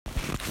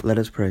Let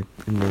us pray.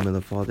 In the name of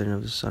the Father, and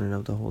of the Son, and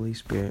of the Holy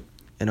Spirit.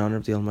 In honor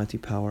of the almighty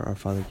power our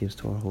Father gives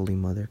to our Holy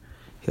Mother.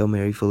 Hail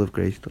Mary, full of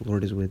grace, the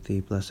Lord is with thee.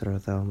 Blessed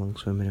art thou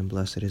amongst women, and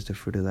blessed is the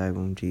fruit of thy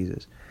womb,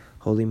 Jesus.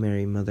 Holy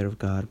Mary, Mother of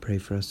God, pray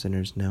for us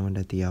sinners, now and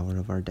at the hour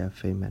of our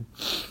death. Amen.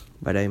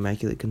 By thy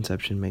immaculate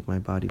conception, make my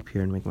body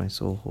pure, and make my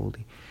soul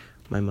holy.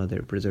 My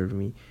Mother, preserve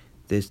me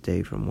this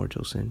day from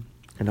mortal sin.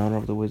 In honor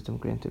of the wisdom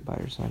granted by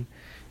your Son.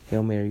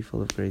 Hail Mary,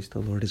 full of grace, the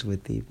Lord is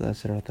with thee.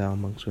 Blessed art thou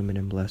amongst women,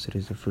 and blessed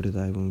is the fruit of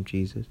thy womb,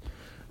 Jesus.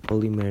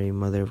 Holy Mary,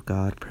 Mother of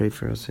God, pray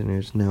for us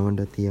sinners, now and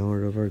at the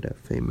hour of our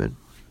death. Amen.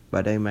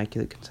 By thy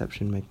immaculate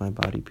conception, make my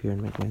body pure,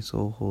 and make my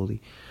soul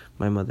holy.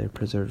 My Mother,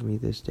 preserve me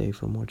this day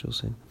from mortal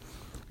sin.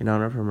 In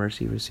honor of her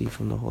mercy, receive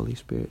from the Holy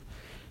Spirit.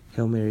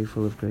 Hail Mary,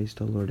 full of grace,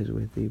 the Lord is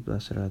with thee.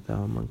 Blessed art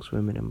thou amongst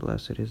women, and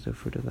blessed is the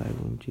fruit of thy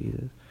womb,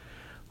 Jesus.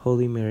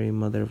 Holy Mary,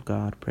 Mother of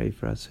God, pray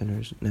for us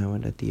sinners, now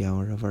and at the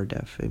hour of our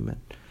death.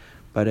 Amen.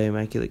 By thy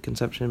immaculate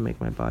conception, make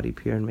my body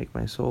pure, and make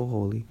my soul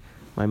holy.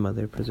 My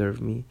Mother,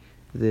 preserve me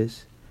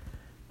this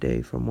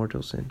day from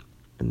mortal sin.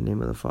 In the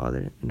name of the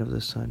Father, and of the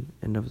Son,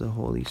 and of the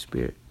Holy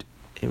Spirit.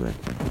 Amen.